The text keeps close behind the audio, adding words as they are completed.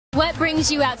What brings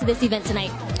you out to this event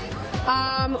tonight?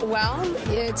 Well,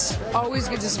 it's always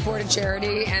good to support a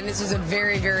charity, and this is a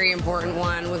very, very important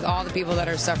one with all the people that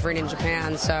are suffering in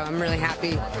Japan. So I'm really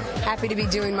happy to be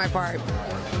doing my part.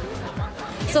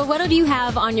 So what do you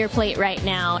have on your plate right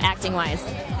now, acting-wise?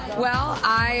 Well,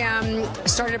 I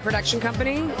started a production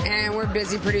company, and we're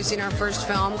busy producing our first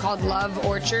film called Love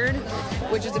Orchard,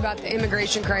 which is about the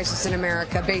immigration crisis in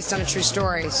America based on a true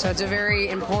story. So it's a very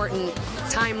important,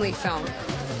 timely film.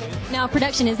 Now,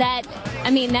 production,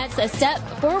 that's a step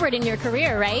forward in your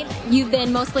career, right? You've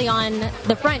been mostly on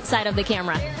the front side of the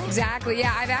camera. Exactly,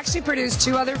 yeah. I've actually produced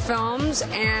 2 other films,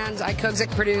 and I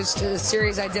co-exec produced a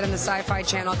series I did on the Sci-Fi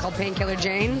Channel called Painkiller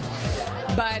Jane.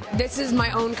 But this is my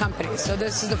own company, so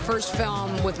this is the first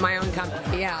film with my own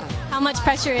company, yeah. How much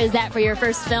pressure is that for your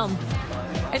first film?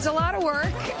 It's a lot of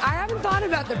work. I haven't thought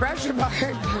about the pressure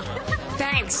part.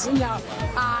 Thanks. No,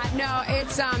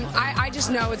 it's I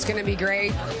just know it's going to be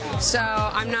great. So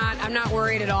I'm not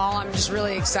worried at all. I'm just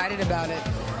really excited about it.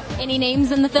 Any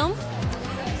names in the film?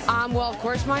 Well, of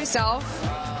course, myself.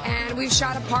 And we've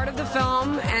shot a part of the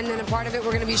film, and then a part of it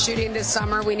we're going to be shooting this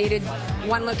summer. We needed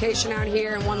 1 location out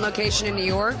here and 1 location in New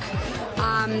York.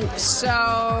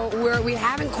 So we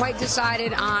haven't quite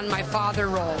decided on my father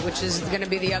role, which is going to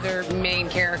be the other main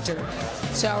character.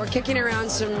 So we're kicking around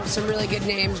some really good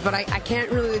names, but I can't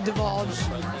really divulge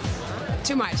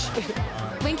too much.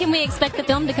 When can we expect the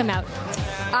film to come out?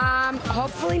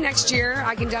 Hopefully next year.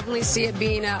 I can definitely see it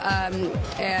being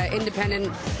a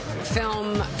independent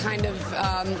film kind of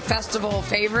festival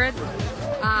favorite.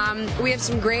 We have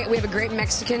a great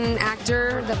Mexican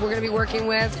actor that we're going to be working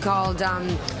with called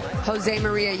Jose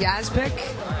Maria Yazpic,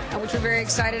 which we're very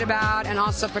excited about, and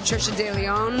also Patricia De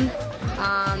Leon.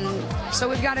 So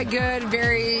we've got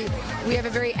we have a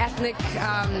very ethnic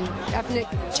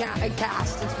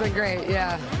cast. It's been great,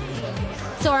 yeah.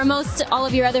 So are all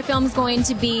of your other films going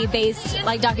to be based,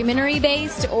 like documentary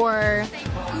based, or?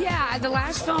 Yeah, the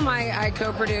last film I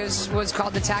co-produced was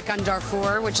called Attack on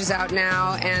Darfur, which is out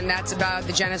now, and that's about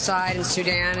the genocide in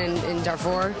Sudan and in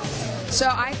Darfur. So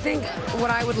I think what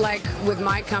I would like with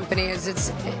my company is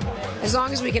as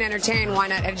long as we can entertain, why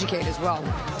not educate as well?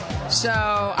 So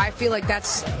I feel like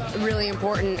that's really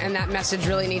important, and that message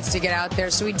really needs to get out there.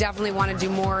 So we definitely want to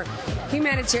do more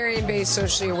humanitarian-based,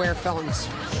 socially aware films.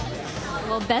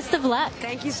 Well, best of luck.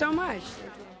 Thank you so much.